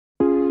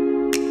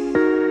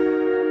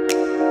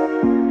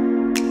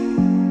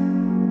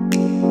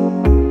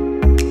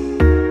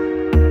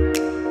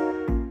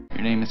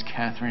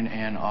Catherine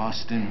Ann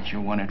Austin. You're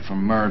wanted for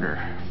murder,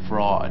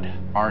 fraud,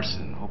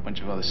 arson, a whole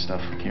bunch of other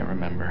stuff I can't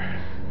remember.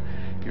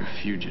 You're a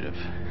fugitive.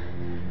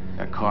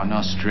 Got caught in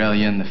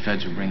Australia and the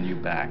feds will bring you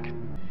back.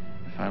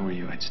 If I were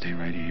you, I'd stay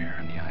right here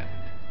on the island.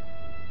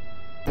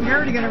 You're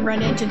already gonna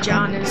run into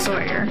John and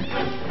Sawyer.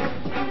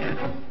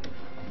 Yeah.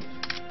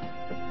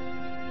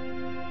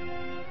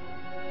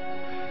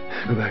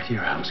 Go back to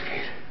your house,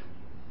 Kate.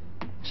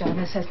 John,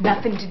 this has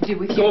nothing to do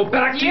with you. Go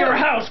back to your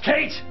house,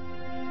 Kate!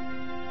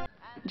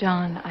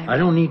 John, I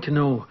don't need to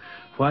know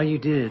why you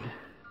did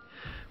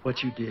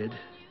what you did,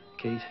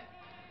 Kate.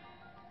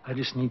 I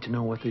just need to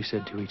know what they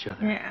said to each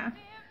other. Yeah.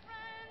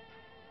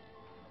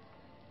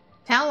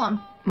 Tell him.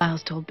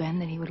 Miles told Ben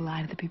that he would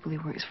lie to the people he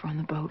works for on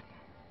the boat.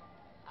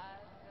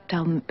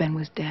 Tell them that Ben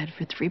was dead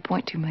for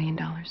 $3.2 million.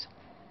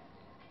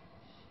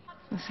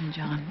 Listen,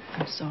 John,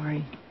 I'm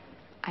sorry.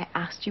 I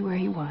asked you where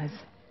he was.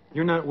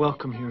 You're not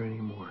welcome here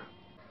anymore.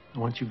 I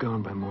want you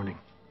gone by morning.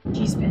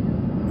 She's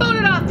been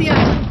voted off the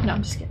island. No,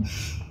 I'm just kidding.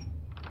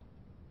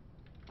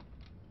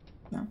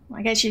 No,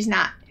 I guess she's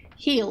not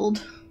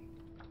healed.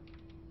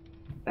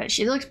 But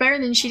she looks better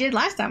than she did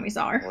last time we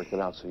saw her. Work it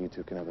out so you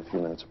two can have a few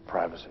minutes of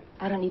privacy.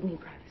 I don't need any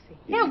privacy.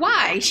 Yeah,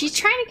 why? She's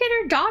trying to get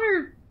her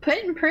daughter put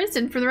in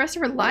prison for the rest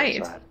of her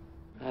life.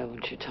 Why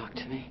won't you talk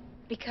to me?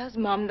 Because,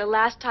 Mom, the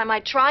last time I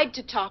tried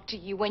to talk to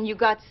you when you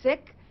got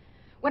sick,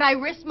 when I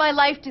risked my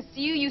life to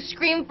see you, you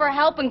screamed for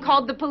help and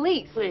called the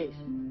police. Please.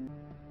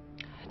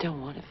 I don't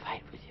want to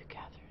fight with you,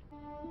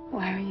 Catherine.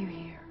 Why are you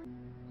here?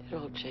 It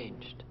all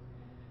changed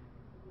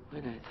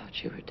when I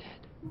thought you were dead.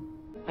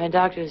 My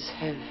doctors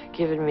have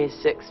given me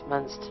 6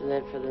 months to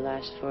live for the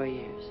last 4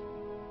 years.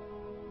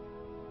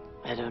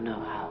 I don't know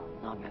how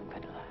long I'm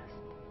going to last.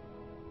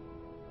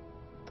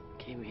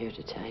 I came here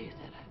to tell you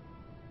that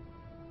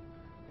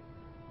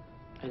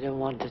I don't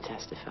want to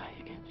testify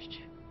against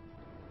you.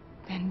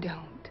 Then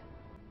don't.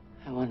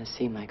 I want to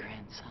see my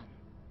grandson.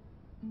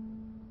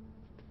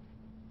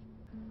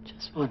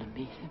 Just want to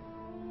meet him.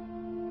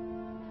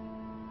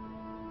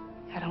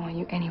 I don't want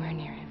you anywhere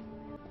near him.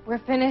 We're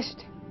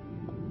finished.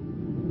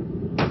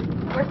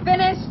 We're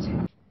finished.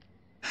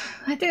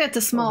 I think that's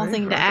a small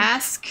thing to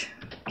ask,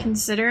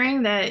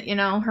 considering that, you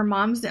know, her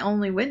mom's the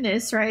only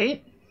witness,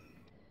 right?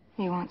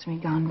 He wants me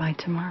gone by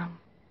tomorrow.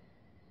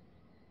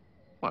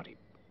 What, he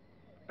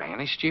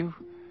banished you?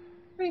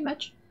 Pretty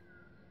much.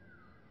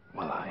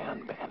 Well, I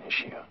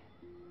unbanish you.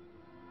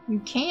 You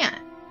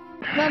can't.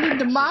 Not in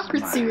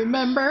democracy,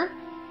 remember?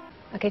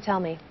 Okay, tell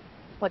me.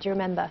 What do you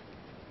remember?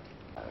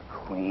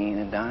 Queen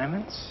of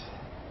diamonds.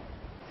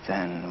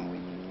 Then we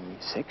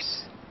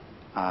 6.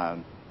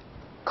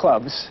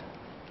 Clubs.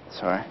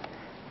 Sorry.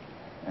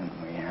 And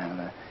we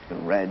have the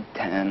red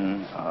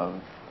 10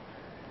 of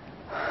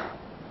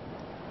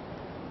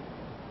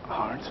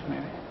hearts,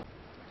 maybe.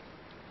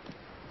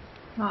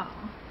 Oh.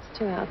 It's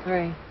 2 out of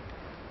 3.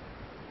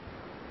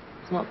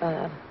 It's not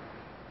bad.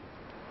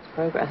 It's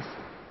progress.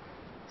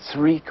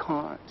 3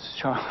 cards,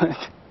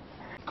 Charlotte.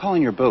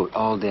 Calling your boat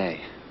all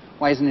day.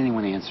 Why isn't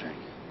anyone answering?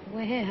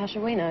 We're here. How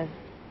should we know?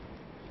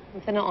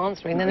 If they're not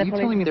answering, then Are they're you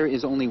probably... telling me there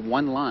is only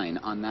one line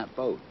on that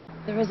boat?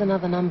 There is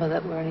another number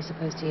that we're only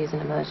supposed to use in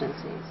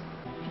emergencies.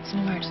 It's an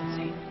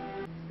emergency.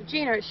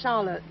 Regina, it's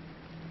Charlotte.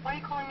 Why are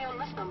you calling me on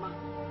this number?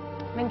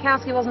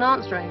 Minkowski wasn't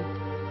answering.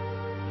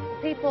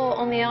 People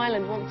on the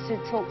island want to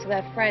talk to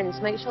their friends,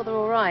 make sure they're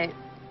all right.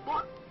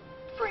 What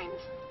friends?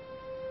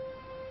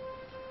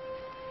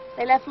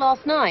 They left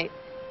last night.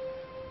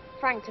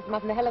 Frank took them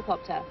up in a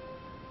helicopter.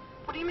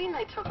 What do you mean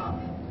they took off?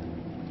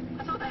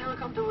 I thought the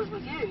helicopter was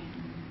with you.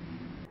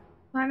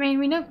 I mean,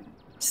 we know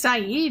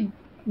Saeed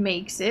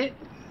makes it.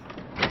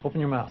 Open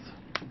your mouth.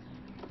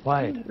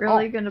 Why?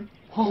 Really gonna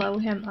blow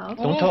him up?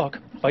 Don't talk.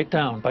 Bite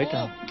down. Bite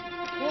down.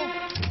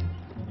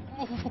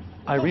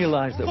 I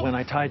realized that when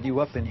I tied you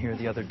up in here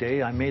the other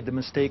day, I made the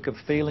mistake of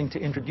failing to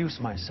introduce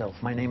myself.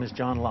 My name is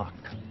John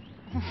Locke,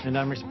 and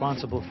I'm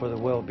responsible for the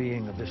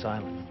well-being of this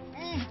island.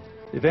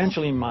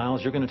 Eventually,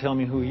 Miles, you're going to tell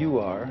me who you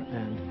are,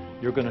 and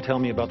you're going to tell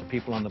me about the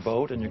people on the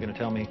boat, and you're going to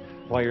tell me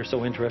why you're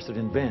so interested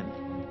in Ben.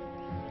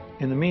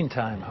 In the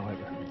meantime,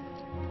 however,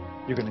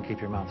 you're going to keep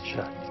your mouth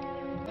shut.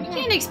 You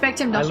can't expect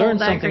him to I hold learned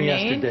that something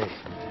grenade. yesterday.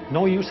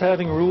 No use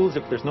having rules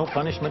if there's no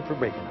punishment for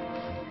breaking them.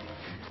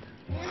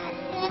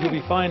 You'll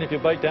be fine if you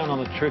bite down on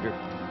the trigger.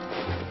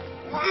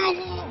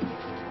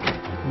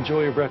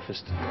 Enjoy your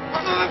breakfast.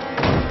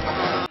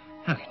 How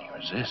can you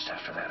resist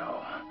after that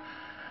all?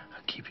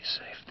 I'll keep you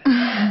safe.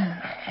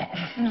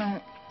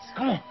 No.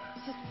 Come on.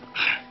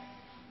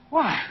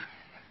 Why?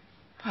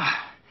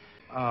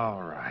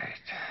 All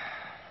right.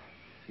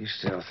 You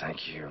still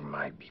think you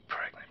might be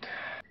pregnant?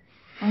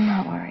 I'm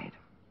not worried.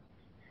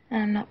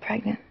 And I'm not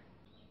pregnant.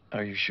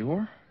 Are you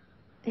sure?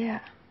 Yeah,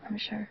 I'm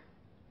sure.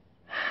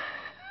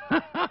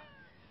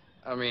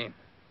 I mean,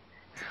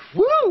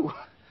 woo!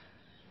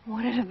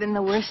 Would it have been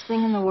the worst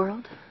thing in the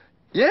world?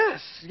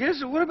 Yes,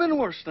 it would have been the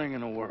worst thing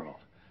in the world.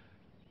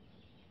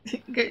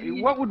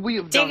 What would we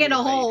have done? Digging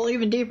a hole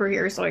even deeper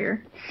here,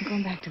 Sawyer. I'm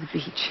going back to the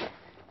beach.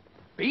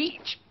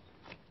 Beach?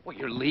 What,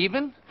 you're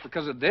leaving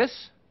because of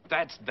this?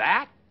 That's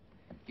that?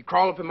 You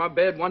crawl up in my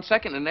bed 1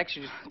 second, and the next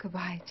you just...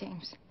 Goodbye,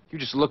 James. You're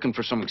just looking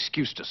for some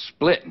excuse to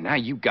split, and now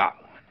you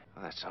got one.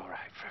 Well, that's all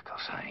right,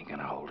 Freckles. I ain't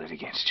gonna hold it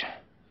against you.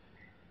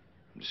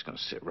 I'm just gonna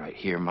sit right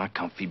here in my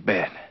comfy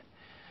bed.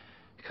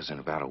 Because in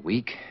about a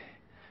week,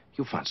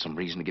 you'll find some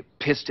reason to get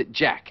pissed at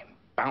Jack and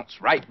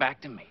bounce right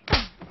back to me.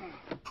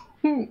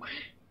 Ooh,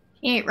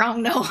 he ain't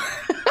wrong, no.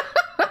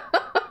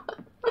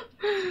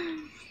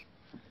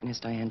 Miss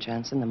Diane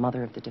Jansen, the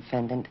mother of the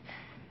defendant,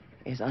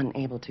 is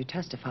unable to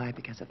testify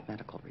because of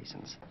medical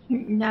reasons.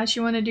 Now she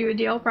want to do a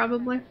deal,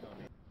 probably.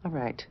 All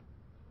right.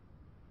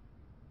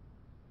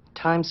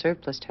 Time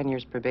served plus 10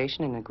 years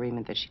probation and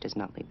agreement that she does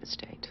not leave the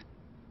state.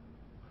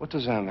 What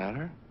does that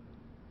matter?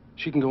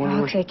 She can go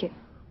anywhere. I'll take it.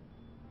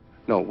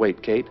 No,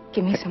 wait, Kate.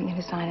 Give me something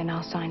to sign and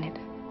I'll sign it.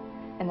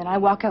 And then I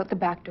walk out the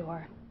back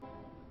door.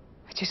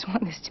 I just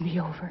want this to be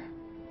over.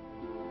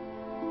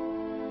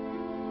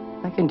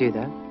 I can do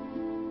that.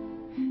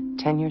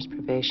 10 years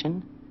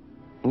probation,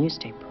 and you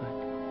stay put.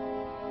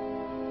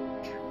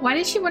 Why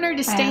did she want her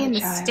to stay in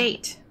the child.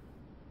 state?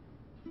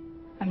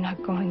 I'm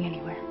not going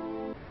anywhere.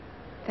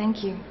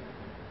 Thank you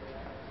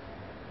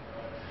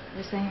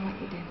for saying what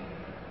you did.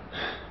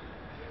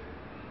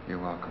 You're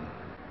welcome.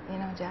 You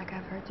know, Jack,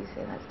 I've heard you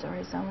say that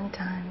story so many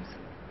times.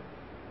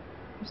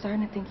 I'm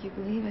starting to think you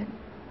believe it.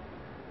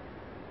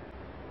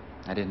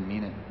 I didn't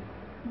mean it.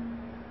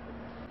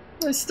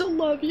 I still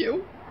love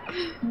you.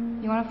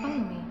 You want to follow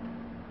me?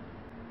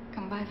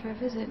 Come by for a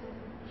visit.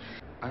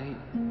 I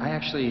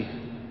actually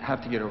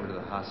have to get over to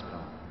the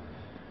hospital.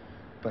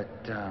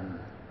 But,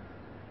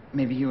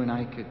 maybe you and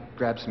I could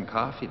grab some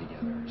coffee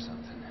together or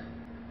something.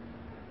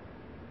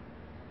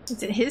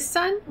 Is it his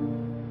son?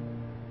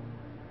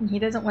 And he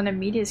doesn't want to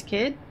meet his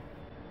kid?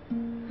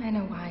 I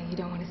know why you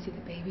don't want to see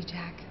the baby,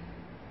 Jack.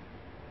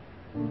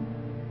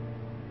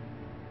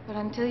 But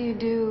until you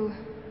do,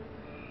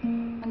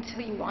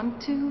 until you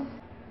want to,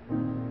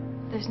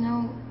 there's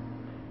no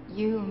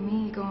you and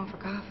me going for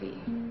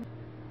coffee.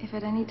 If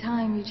at any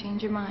time you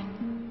change your mind,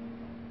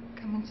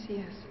 come and see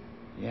us.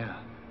 Yeah.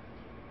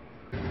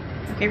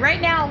 Okay, right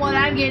now what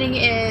I'm getting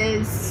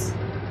is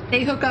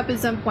they hook up at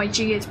some point,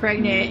 she gets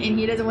pregnant, and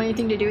he doesn't want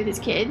anything to do with his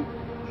kid.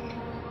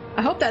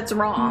 I hope that's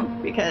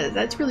wrong, because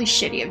that's really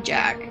shitty of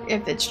Jack,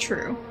 if it's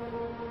true.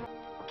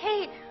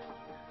 Kate,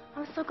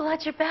 I'm so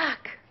glad you're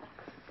back.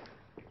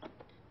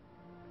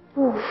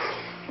 Oof.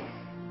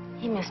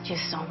 He missed you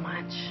so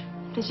much.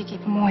 Did you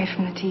keep him away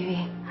from the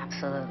TV?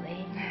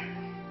 Absolutely.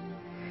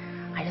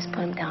 I just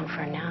put him down for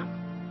a nap.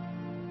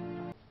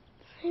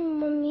 Hi,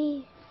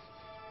 Mommy.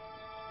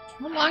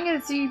 How long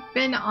has he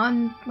been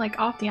on, like,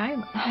 off the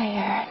island? Hi,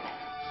 Aaron.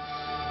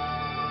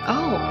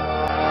 Oh.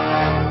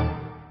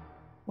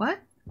 What?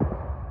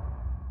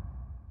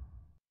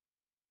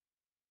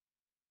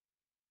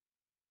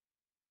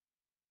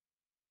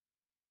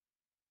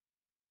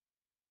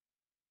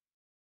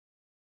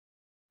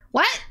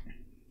 What?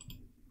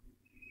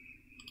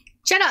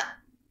 Shut up!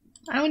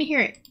 I don't want to hear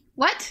it.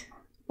 What?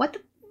 What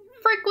the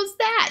frick was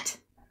that?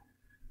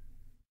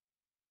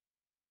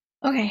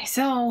 Okay,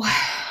 so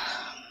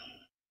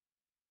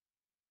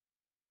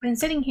been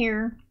sitting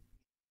here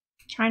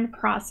trying to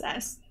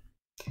process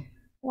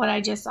what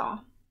I just saw.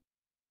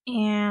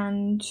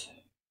 And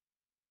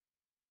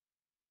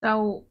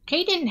so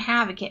Kate didn't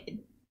have a kid.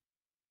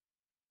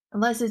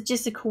 Unless it's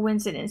just a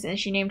coincidence and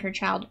she named her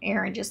child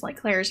Aaron just like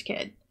Claire's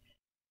kid.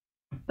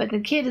 But the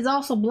kid is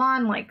also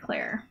blonde like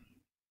Claire.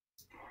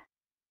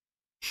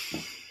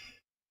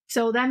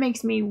 So that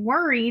makes me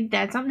worried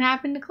that something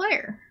happened to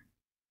Claire.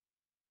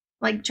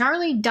 Like,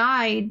 Charlie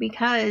died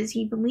because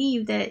he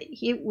believed that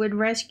he would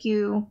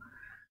rescue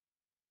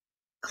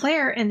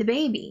Claire and the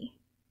baby.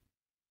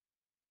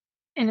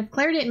 And if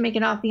Claire didn't make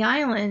it off the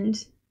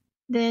island,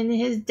 then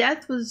his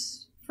death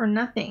was for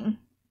nothing.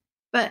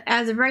 But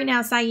as of right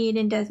now, Saeed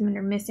and Desmond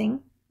are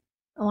missing,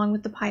 along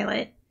with the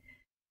pilot.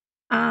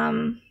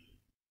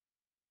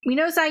 We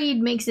know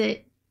Saeed makes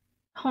it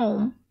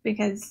home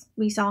because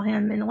we saw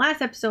him in the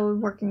last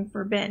episode working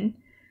for Ben.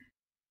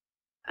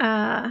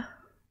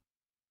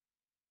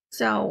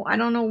 So I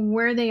don't know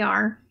where they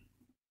are.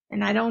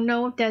 And I don't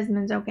know if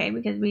Desmond's okay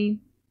because we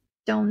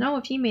don't know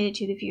if he made it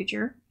to the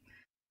future.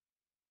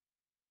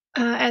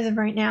 As of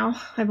right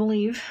now, I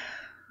believe.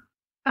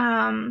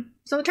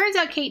 So it turns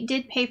out Kate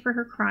did pay for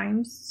her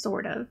crimes,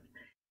 sort of.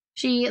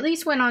 She at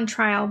least went on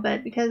trial,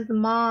 but because the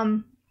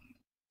mom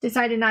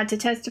decided not to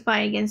testify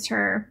against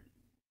her,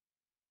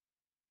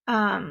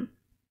 the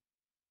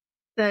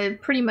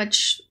pretty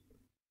much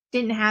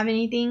didn't have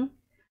anything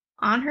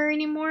on her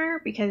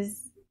anymore because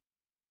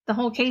the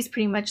whole case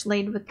pretty much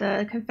laid with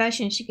the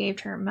confession she gave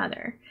to her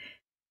mother.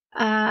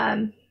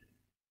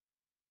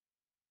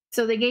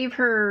 So they gave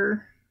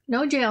her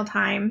no jail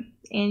time,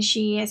 and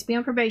she has to be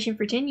on probation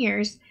for 10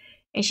 years,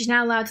 and she's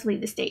not allowed to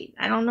leave the state.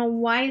 I don't know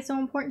why it's so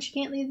important she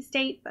can't leave the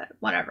state, but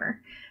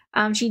whatever.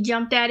 She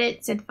jumped at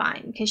it, said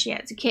fine, because she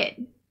has a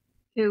kid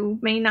who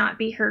may not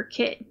be her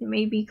kid. It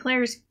may be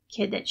Claire's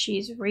kid that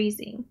she's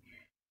raising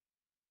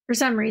for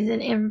some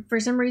reason, and for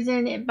some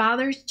reason it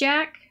bothers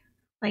Jack.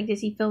 Like,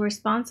 does he feel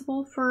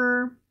responsible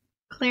for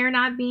Claire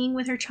not being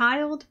with her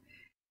child.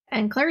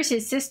 And Claire's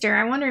his sister.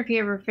 I wonder if he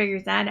ever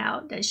figures that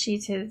out, that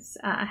she's his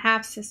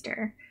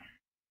half-sister.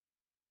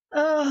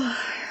 Oh,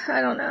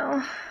 I don't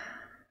know.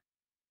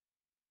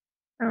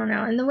 I don't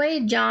know. And the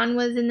way John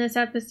was in this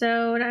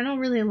episode, I don't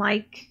really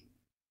like.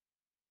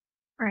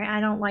 Right,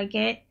 I don't like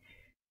it.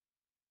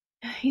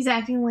 He's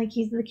acting like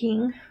he's the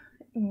king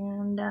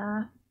and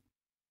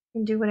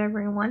can do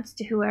whatever he wants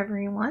to whoever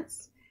he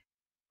wants.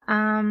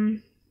 I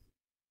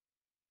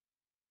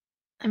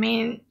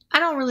mean, I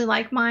don't really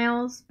like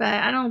Miles, but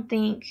I don't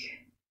think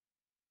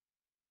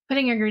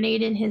putting a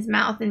grenade in his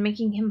mouth and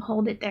making him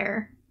hold it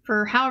there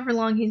for however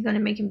long he's going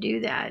to make him do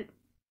that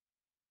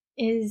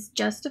is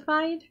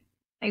justified.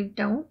 I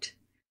don't.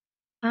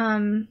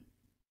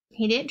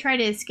 He didn't try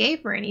to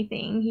escape or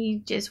anything.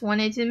 He just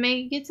wanted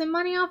to get some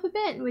money off of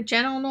it, which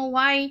I don't know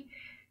why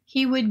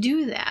he would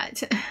do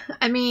that.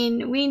 I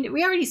mean,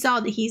 we already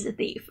saw that he's a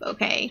thief,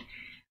 okay?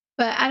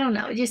 But I don't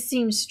know. It just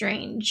seems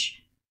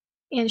strange.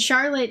 And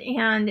Charlotte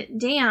and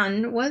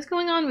Dan, what's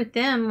going on with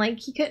them? Like,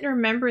 he couldn't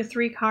remember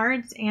 3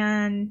 cards,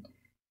 and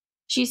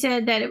she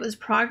said that it was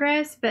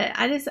progress, but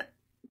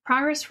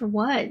progress for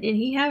what? Did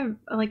he have,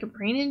 like, a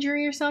brain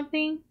injury or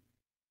something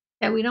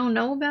that we don't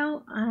know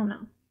about? I don't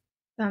know.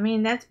 I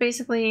mean, that's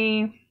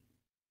basically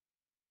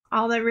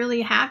all that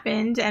really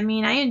happened. I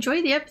mean, I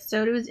enjoyed the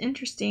episode. It was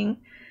interesting.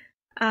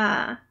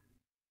 So,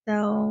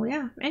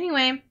 yeah.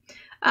 Anyway,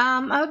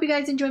 I hope you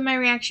guys enjoyed my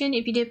reaction.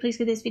 If you did, please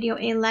give this video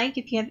a like.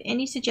 If you have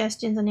any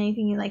suggestions on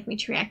anything you'd like me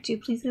to react to,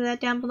 please leave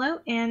that down below.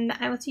 And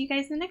I will see you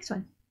guys in the next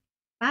one.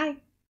 Bye.